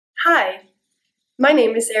Hi, my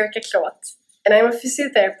name is Erika Cloodt, and I'm a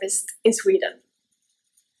physiotherapist in Sweden.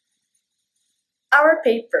 Our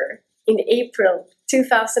paper in the April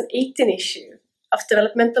 2018 issue of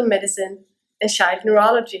Developmental Medicine and Child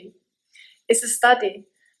Neurology is a study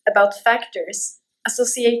about factors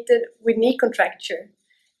associated with knee contracture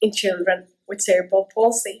in children with cerebral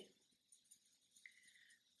palsy.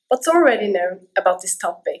 What's already known about this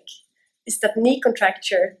topic is that knee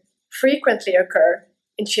contracture frequently occur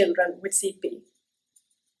in children with CP.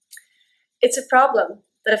 It's a problem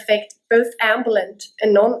that affects both ambulant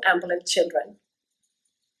and non-ambulant children.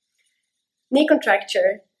 Knee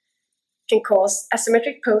contracture can cause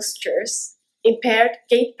asymmetric postures, impaired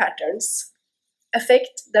gait patterns,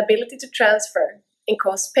 affect the ability to transfer, and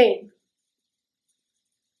cause pain.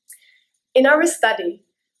 In our study,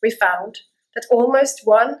 we found that almost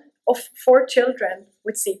 1 of 4 children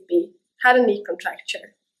with CP had a knee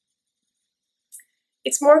contracture.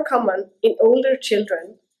 It's more common in older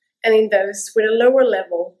children and in those with a lower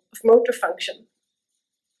level of motor function.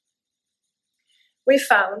 We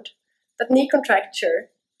found that knee contracture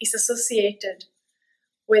is associated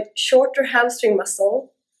with shorter hamstring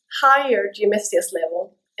muscle, higher GMSCS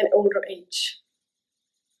level, and older age.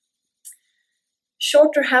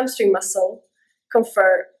 Shorter hamstring muscle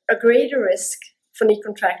confer a greater risk for knee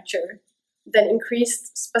contracture than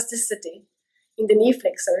increased spasticity in the knee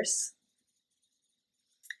flexors.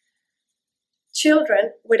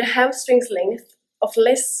 Children with a hamstring's length of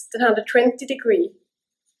less than 120 degrees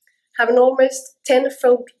have an almost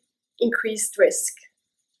 10-fold increased risk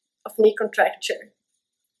of knee contracture.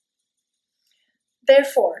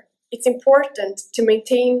 Therefore, it's important to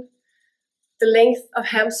maintain the length of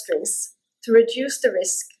hamstrings to reduce the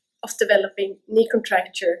risk of developing knee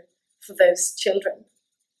contracture for those children.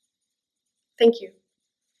 Thank you.